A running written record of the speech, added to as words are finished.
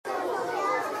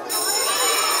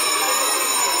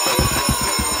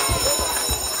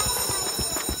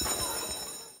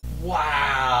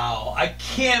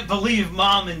can't believe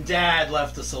Mom and Dad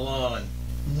left us alone.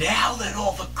 Now that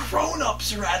all the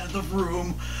grown-ups are out of the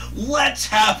room, let's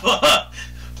have a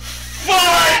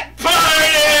fart party!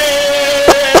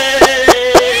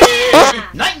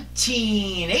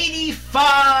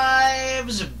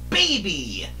 1985's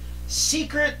Baby,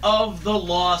 Secret of the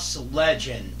Lost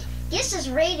Legend. This is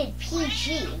rated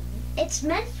PG. It's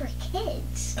meant for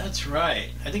kids. That's right.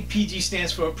 I think PG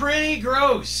stands for pretty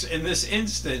gross in this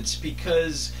instance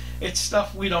because it's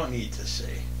stuff we don't need to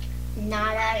see.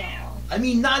 Not at all. I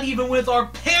mean, not even with our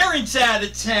parents out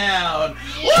of town.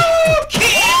 Woo!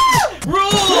 Kids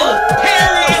rule!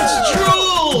 Parents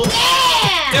drool!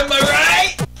 Yeah! Am I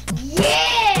right?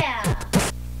 Yeah!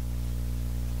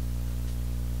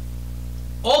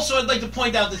 Also, I'd like to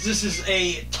point out that this is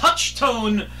a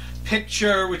touch-tone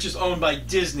picture which is owned by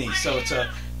Disney, so it's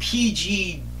a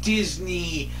PG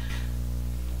Disney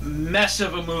mess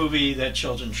of a movie that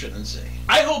children shouldn't see.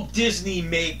 I hope Disney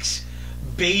makes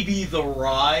Baby the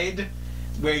Ride,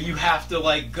 where you have to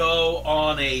like go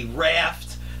on a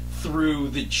raft through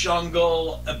the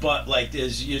jungle, but like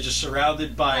you're just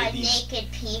surrounded by these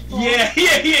naked people.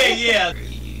 yeah.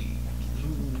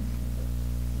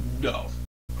 No.